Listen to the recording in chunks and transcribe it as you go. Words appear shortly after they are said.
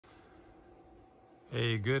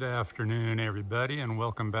Hey, good afternoon everybody, and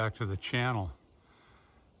welcome back to the channel.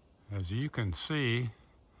 As you can see,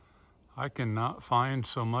 I cannot find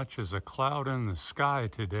so much as a cloud in the sky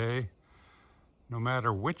today, no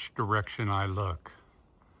matter which direction I look.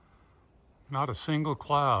 Not a single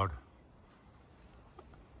cloud.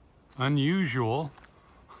 Unusual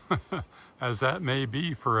as that may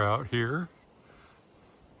be for out here,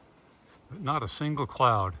 but not a single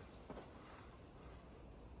cloud.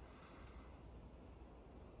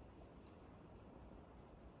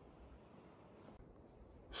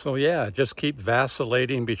 So yeah, just keep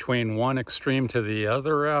vacillating between one extreme to the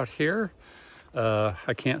other out here.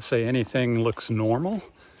 I can't say anything looks normal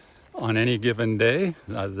on any given day.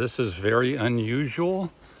 This is very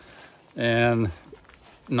unusual, and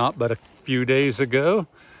not but a few days ago,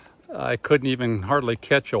 I couldn't even hardly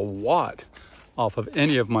catch a watt off of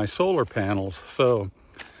any of my solar panels. So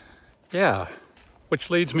yeah, which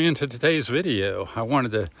leads me into today's video. I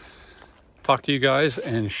wanted to talk to you guys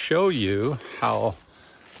and show you how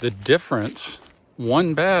the difference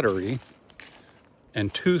one battery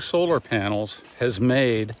and two solar panels has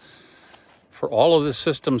made for all of the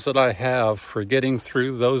systems that I have for getting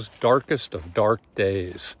through those darkest of dark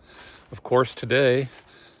days. Of course, today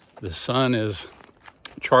the sun is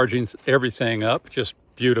charging everything up just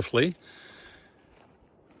beautifully,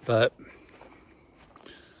 but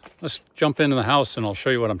let's jump into the house and I'll show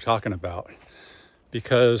you what I'm talking about.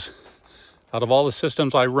 Because out of all the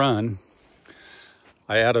systems I run,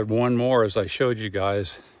 I added one more as I showed you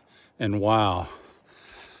guys, and wow,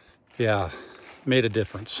 yeah, made a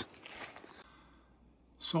difference.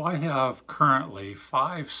 So I have currently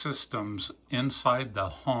 5 systems inside the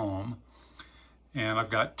home, and I've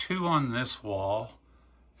got 2 on this wall,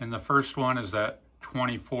 and the first one is that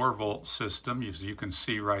 24 volt system, as you can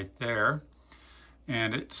see right there,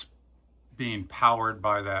 and it's being powered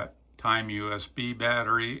by that Time USB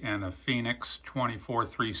battery and a Phoenix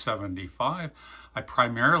 24375. I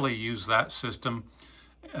primarily use that system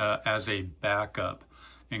as a backup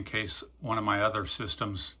in case one of my other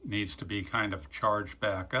systems needs to be kind of charged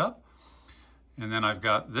back up. And then I've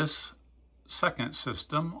got this second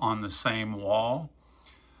system on the same wall,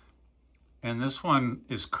 and this one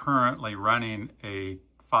is currently running a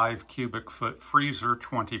 5 cubic foot freezer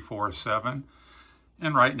 24/7.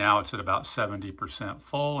 And right now it's at about 70%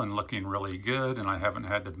 full and looking really good, and I haven't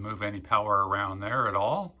had to move any power around there at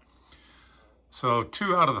all. So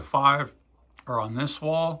 2 out of the 5 are on this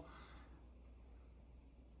wall.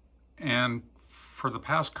 And for the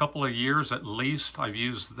past couple of years at least, I've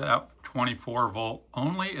used that 24 volt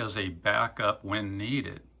only as a backup when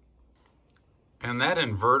needed. And that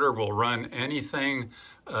inverter will run anything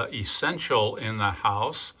essential in the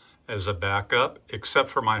house as a backup, except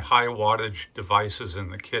for my high wattage devices in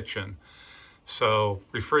the kitchen. So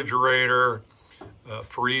refrigerator,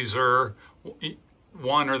 freezer,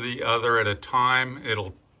 one or the other at a time,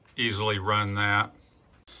 it'll easily run that.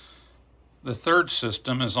 The third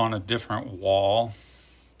system is on a different wall.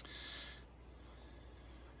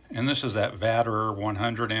 And this is that Vatterer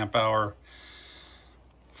 100 amp hour,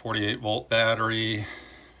 48 volt battery,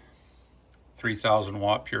 3000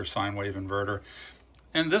 watt pure sine wave inverter.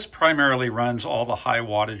 And this primarily runs all the high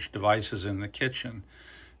wattage devices in the kitchen.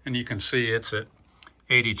 And you can see it's at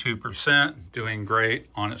 82%, doing great,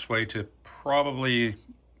 on its way to probably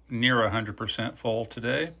near 100% full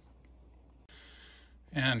today.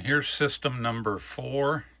 And here's system number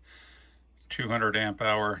 4, 200 amp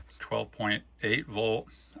hour, 12.8 volt,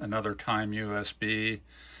 another Time USB.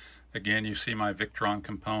 Again, you see my Victron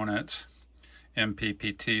components,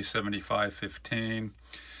 MPPT 7515,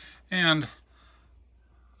 and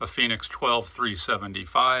a Phoenix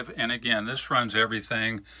 12375. And again, this runs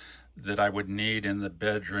everything that I would need in the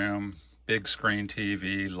bedroom: big screen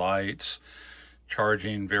TV, lights,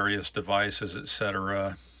 charging various devices,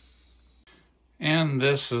 etc. And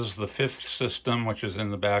this is the 5th system, which is in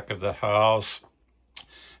the back of the house.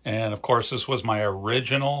 And of course, this was my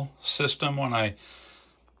original system when I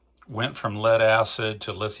went from lead acid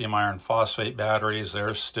to lithium iron phosphate batteries.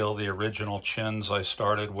 There's still the original chins I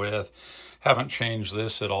started with. Haven't changed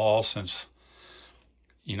this at all since,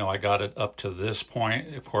 you know, I got it up to this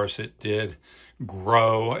point. Of course, it did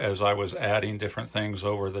grow as I was adding different things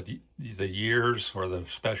over the years, or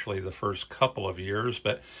especially the first couple of years.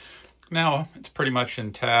 But now it's pretty much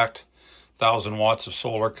intact. 1,000 watts of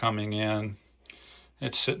solar coming in.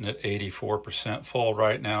 It's sitting at 84% full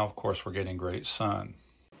right now. Of course, we're getting great sun.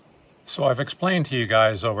 So I've explained to you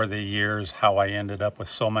guys over the years how I ended up with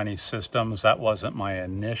so many systems. That wasn't my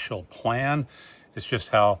initial plan. It's just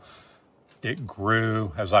how it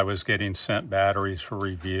grew as I was getting sent batteries for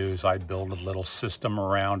reviews. I'd build a little system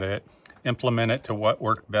around it, implement it to what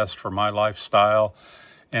worked best for my lifestyle.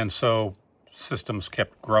 And so systems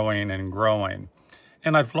kept growing and growing.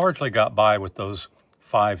 And I've largely got by with those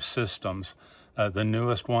 5 systems. The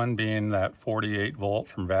newest one being that 48 volt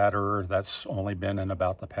from Vatterer. That's only been in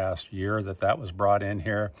about the past year that was brought in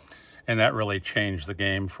here. And that really changed the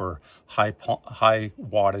game for high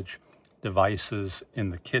wattage devices in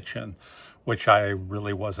the kitchen, which I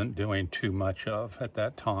really wasn't doing too much of at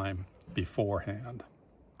that time beforehand.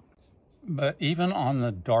 But even on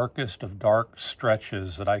the darkest of dark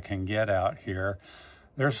stretches that I can get out here,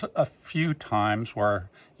 there's a few times where,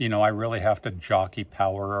 I really have to jockey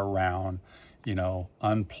power around,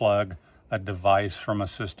 unplug a device from a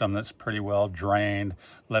system that's pretty well drained,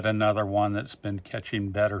 let another one that's been catching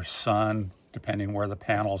better sun, depending where the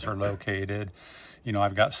panels are located.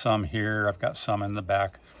 I've got some here, I've got some in the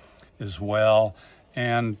back as well,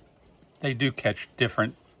 and they do catch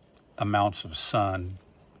different amounts of sun,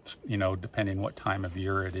 depending what time of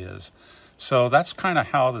year it is. So that's kind of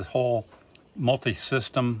how the whole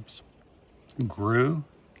multi-systems grew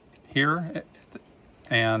here,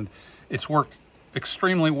 and it's worked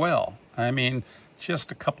extremely well. I mean,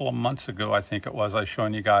 just a couple of months ago, I think it was, I was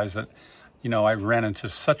showing you guys that, I ran into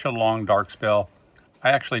such a long dark spell. I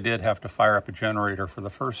actually did have to fire up a generator for the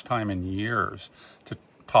first time in years to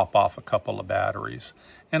top off a couple of batteries.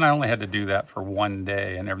 And I only had to do that for one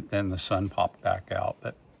day, and then the sun popped back out.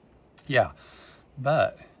 But yeah,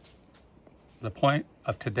 but the point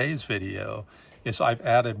of today's video is I've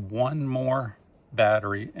added 1 more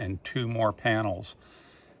battery and 2 more panels.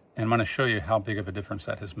 And I'm going to show you how big of a difference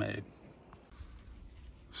that has made.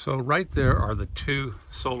 So right there are the 2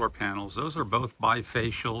 solar panels. Those are both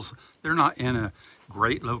bifacials. They're not in a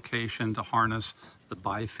great location to harness the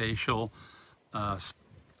bifacial,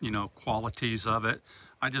 qualities of it.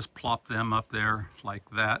 I just plopped them up there like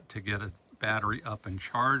that to get a battery up and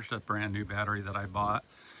charged, a brand new battery that I bought.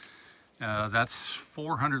 That's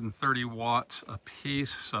 430 watts a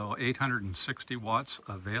piece, so 860 watts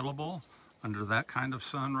available under that kind of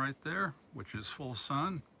sun right there, which is full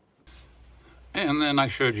sun. And then I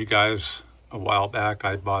showed you guys a while back,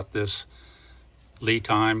 I bought this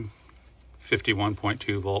LiTime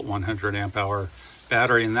 51.2 volt 100 amp hour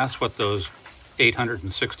battery, and that's what those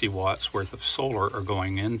 860 watts worth of solar are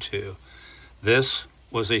going into. This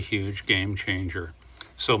was a huge game changer.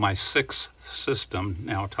 So my 6th system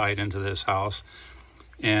now tied into this house,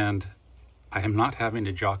 and I am not having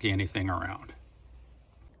to jockey anything around.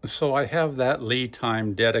 So I have that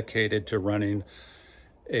LiTime dedicated to running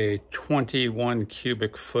a 21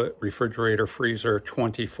 cubic foot refrigerator freezer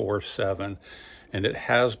 24/7, and it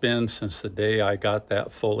has been since the day I got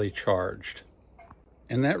that fully charged.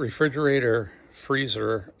 And that refrigerator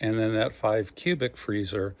freezer and then that 5 cubic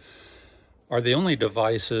freezer are the only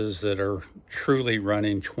devices that are truly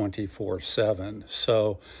running 24/7.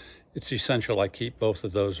 So it's essential I keep both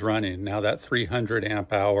of those running. Now that 300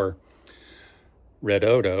 amp hour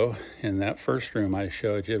REDODO in that first room I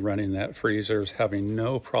showed you running that freezer is having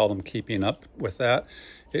no problem keeping up with that.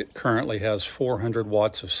 It currently has 400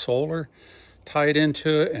 watts of solar tied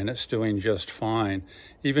into it, and it's doing just fine,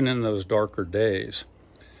 even in those darker days.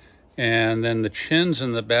 And then the chins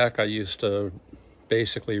in the back I used to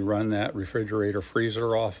basically run that refrigerator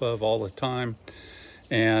freezer off of all the time,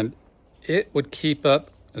 and it would keep up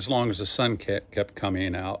as long as the sun kept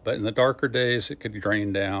coming out. But in the darker days, it could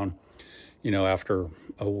drain down, after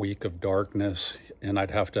a week of darkness, and I'd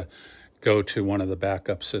have to go to one of the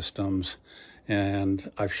backup systems,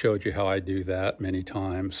 and I've showed you how I do that many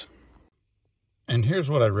times. And here's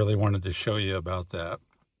what I really wanted to show you about that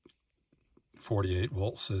 48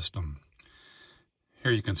 volt system.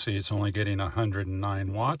 Here you can see it's only getting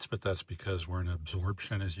 109 watts, but that's because we're in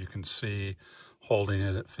absorption, as you can see, holding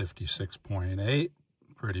it at 56.8,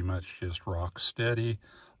 pretty much just rock steady,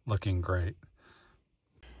 looking great.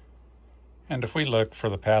 And if we look for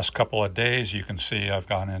the past couple of days, you can see I've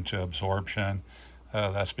gone into absorption.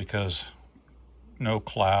 That's because no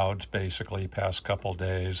clouds, basically, past couple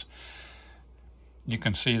days. You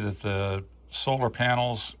can see that the solar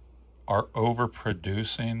panels are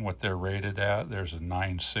overproducing what they're rated at. There's a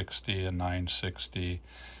 960 and 960.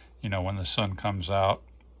 When the sun comes out,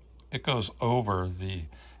 it goes over the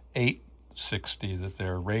 860 that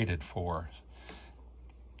they're rated for.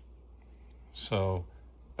 So,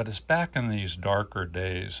 but it's back in these darker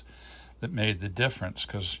days that made the difference,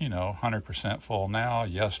 because 100% full now,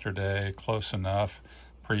 yesterday close enough,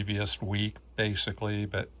 previous week basically.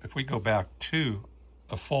 But if we go back to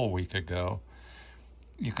a full week ago,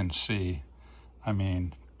 you can see,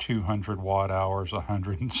 200 watt hours,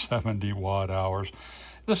 170 watt hours.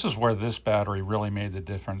 This is where this battery really made the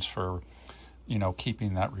difference for you know,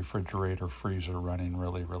 keeping that refrigerator freezer running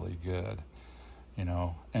really, really good, you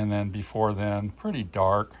know. And then before then, pretty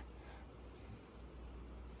dark.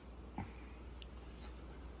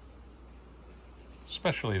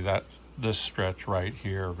 Especially this stretch right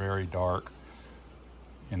here, very dark,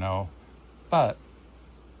 you know. But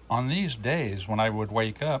on these days when I would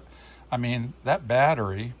wake up, I mean, that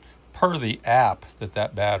battery, per the app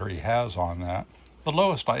that battery has on that, the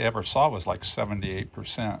lowest I ever saw was like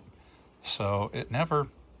 78%. So it never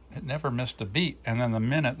missed a beat. And then the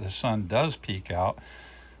minute the sun does peak out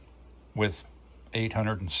with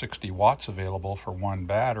 860 watts available for one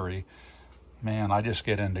battery, man, I just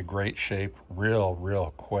get into great shape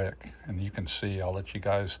real quick. And you can see, I'll let you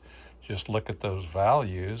guys just look at those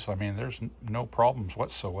values. I mean, there's no problems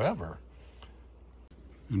whatsoever.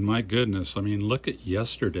 And my goodness, I mean, look at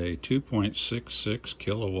yesterday, 2.66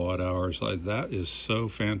 kilowatt hours. That is so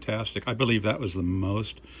fantastic. I believe that was the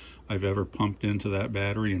most I've ever pumped into that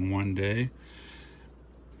battery in one day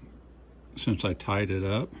since I tied it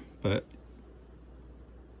up. But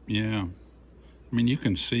yeah, I mean, you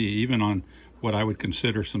can see even on what I would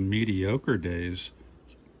consider some mediocre days,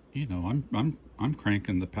 you know, I'm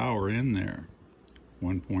cranking the power in there.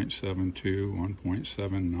 1.72,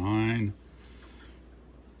 1.79.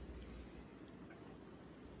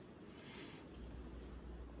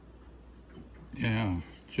 Yeah,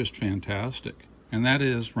 just fantastic. And that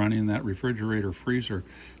is running that refrigerator freezer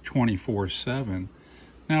 24/7.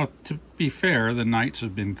 Now, to be fair, the nights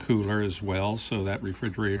have been cooler as well, so that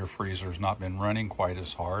refrigerator freezer has not been running quite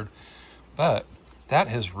as hard. But that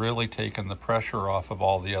has really taken the pressure off of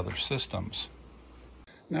all the other systems.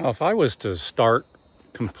 Now, if I was to start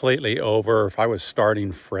completely over, if I was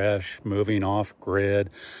starting fresh, moving off grid,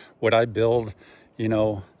 would I build, you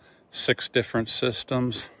know, 6 different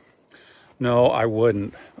systems? No, I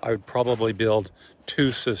wouldn't. I would probably build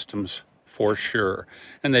 2 systems for sure,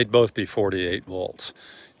 and they'd both be 48 volts.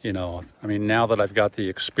 You know, I mean, now that I've got the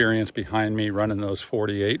experience behind me running those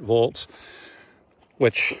 48 volts,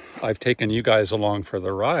 which I've taken you guys along for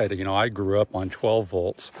the ride. You know, I grew up on 12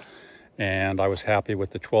 volts, and I was happy with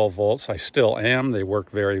the 12 volts. I still am. They work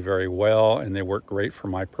very well, and they work great for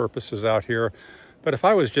my purposes out here. But if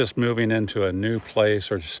I was just moving into a new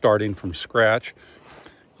place or starting from scratch,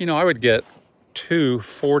 you know, I would get 2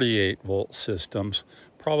 48 volt systems,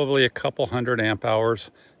 probably a couple hundred amp hours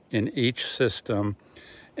in each system.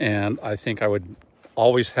 And I think I would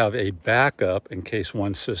always have a backup in case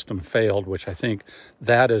one system failed, which I think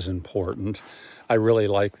that is important. I really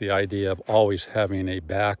like the idea of always having a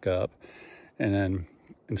backup, and then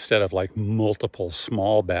instead of like multiple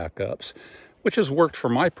small backups, which has worked for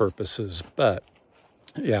my purposes. But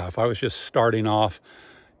yeah, if I was just starting off,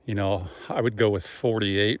 you know, I would go with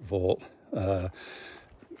 48 volt.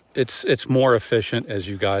 It's more efficient, as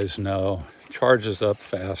you guys know. Charges up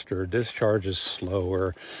faster, discharges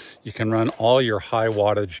slower. You can run all your high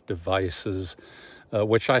wattage devices,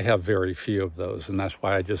 which I have very few of those, and that's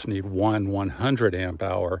why I just need one 100 amp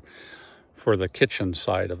hour for the kitchen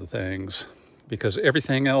side of things, because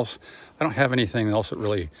everything else, I don't have anything else that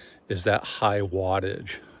really is that high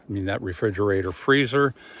wattage. I mean, that refrigerator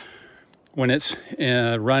freezer, when it's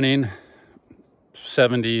running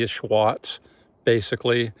 70-ish watts,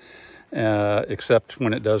 basically, except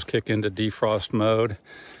when it does kick into defrost mode,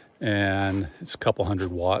 and it's a couple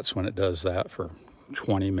hundred watts when it does that for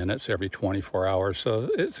 20 minutes every 24 hours. So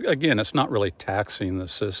it's, again, it's not really taxing the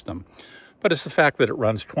system, but it's the fact that it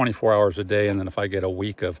runs 24 hours a day, and then if I get a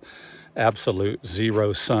week of absolute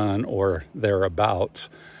zero sun or thereabouts,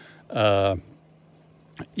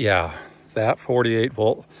 yeah, that 48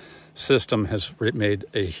 volt system has made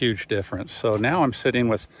a huge difference. So now I'm sitting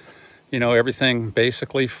with, you know, everything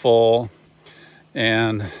basically full.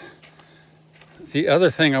 And the other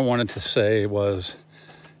thing I wanted to say was,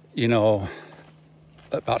 you know,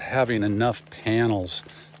 about having enough panels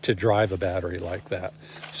to drive a battery like that.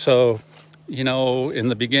 So, you know, in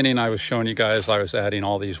the beginning I was showing you guys I was adding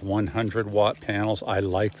all these 100 watt panels. I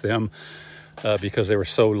like them because they were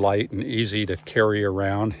so light and easy to carry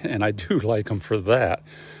around, and I do like them for that.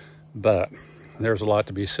 But there's a lot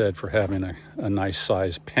to be said for having a nice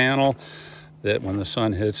sized panel that when the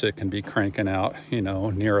sun hits it can be cranking out, you know,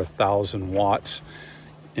 near 1,000 watts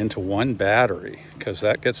into one battery, because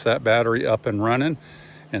that gets that battery up and running.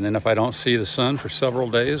 And then if I don't see the sun for several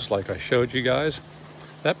days, like I showed you guys,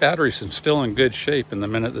 that battery's still in good shape, and the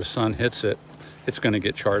minute the sun hits it, it's going to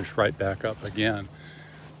get charged right back up again.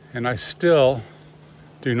 And I still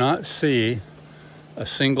do not see a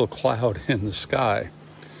single cloud in the sky.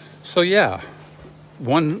 So yeah,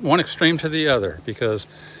 one extreme to the other, because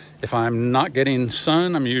if I'm not getting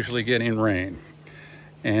sun, I'm usually getting rain.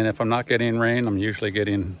 And if I'm not getting rain, I'm usually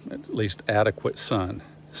getting at least adequate sun.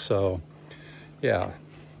 So yeah,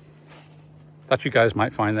 thought you guys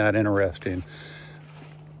might find that interesting.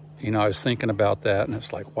 You know, I was thinking about that, and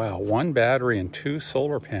it's like, wow, one battery and 2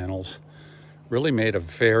 solar panels really made a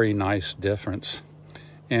very nice difference.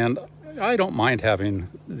 And I don't mind having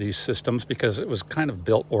these systems because it was kind of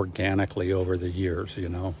built organically over the years, you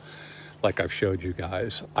know, like I've showed you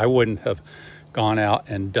guys. I wouldn't have gone out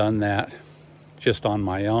and done that just on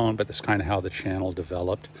my own, but that's kind of how the channel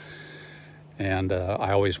developed. And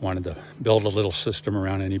I always wanted to build a little system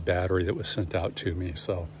around any battery that was sent out to me.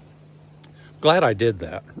 So glad I did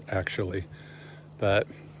that, actually. But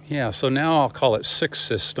yeah, so now I'll call it 6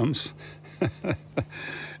 systems.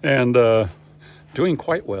 And doing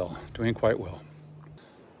quite well, doing quite well.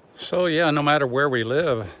 So yeah, no matter where we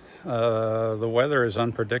live, the weather is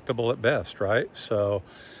unpredictable at best, right? So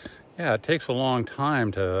yeah, it takes a long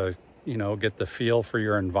time to, you know, get the feel for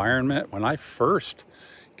your environment. When I first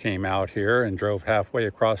came out here and drove halfway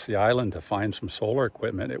across the island to find some solar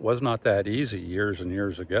equipment, it was not that easy years and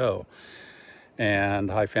years ago. And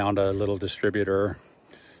I found a little distributor,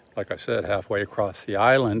 like I said, halfway across the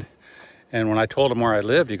island. And when I told him where I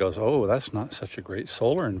lived, he goes, oh, that's not such a great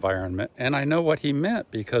solar environment. And I know what he meant,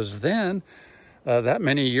 because then that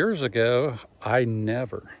many years ago, I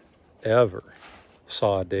never, ever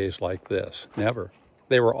saw days like this. Never.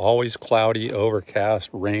 They were always cloudy, overcast,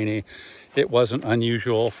 rainy. It wasn't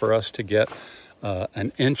unusual for us to get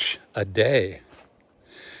an inch a day.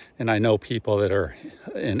 And I know people that are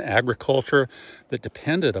in agriculture that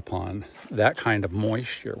depended upon that kind of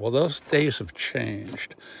moisture. Well, those days have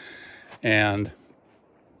changed. And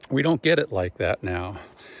we don't get it like that now.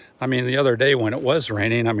 I mean, the other day when it was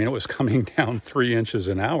raining, I mean, it was coming down 3 inches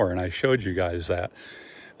an hour, and I showed you guys that.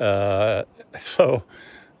 So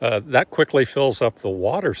that quickly fills up the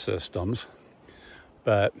water systems.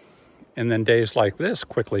 And then days like this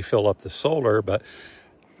quickly fill up the solar, but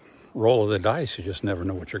roll of the dice, you just never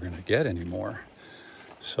know what you're going to get anymore.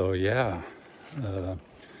 So yeah,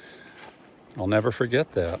 I'll never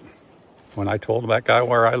forget that. When I told that guy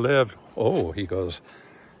where I lived, oh, he goes,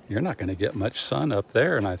 you're not going to get much sun up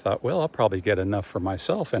there. And I thought, well, I'll probably get enough for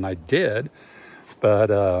myself. And I did.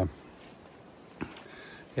 But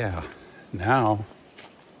yeah, now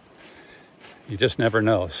you just never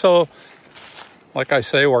know. So like I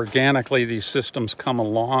say, organically, these systems come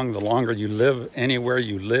along. The longer you live anywhere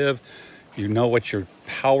you live, you know what your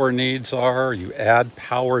power needs are. You add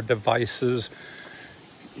power devices.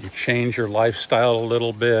 You change your lifestyle a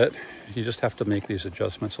little bit. You just have to make these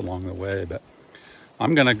adjustments along the way. But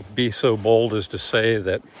I'm going to be so bold as to say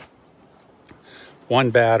that 1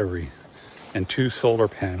 battery and 2 solar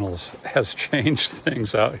panels has changed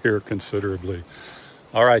things out here considerably.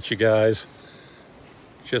 All right, you guys,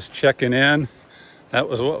 just checking in. That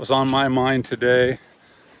was what was on my mind today.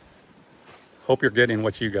 Hope you're getting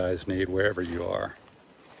what you guys need wherever you are.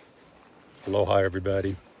 Aloha,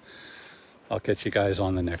 everybody. I'll catch you guys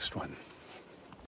on the next one.